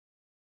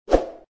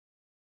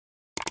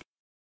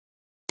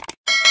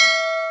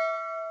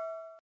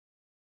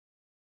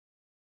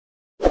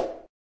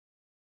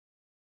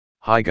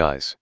Hi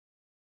guys.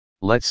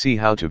 Let's see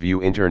how to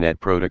view Internet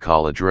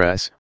Protocol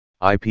address,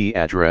 IP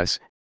address,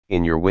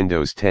 in your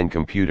Windows 10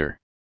 computer.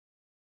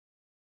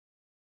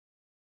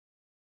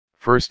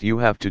 First you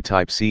have to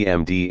type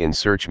CMD in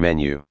search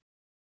menu.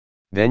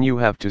 Then you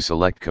have to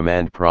select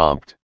command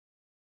prompt.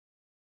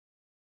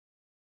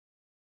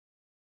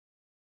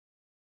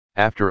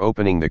 After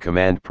opening the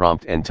command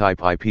prompt and type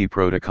IP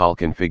protocol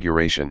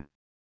configuration.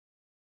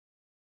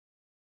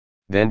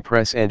 Then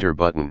press enter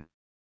button.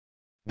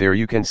 There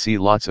you can see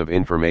lots of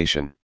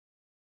information.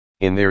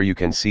 In there you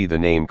can see the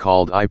name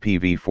called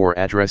IPv4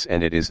 address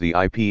and it is the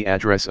IP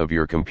address of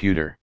your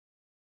computer.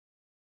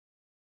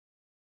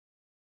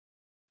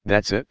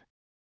 That's it.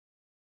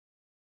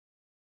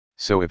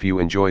 So if you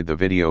enjoyed the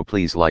video,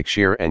 please like,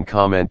 share and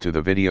comment to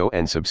the video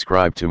and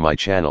subscribe to my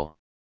channel.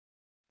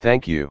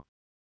 Thank you.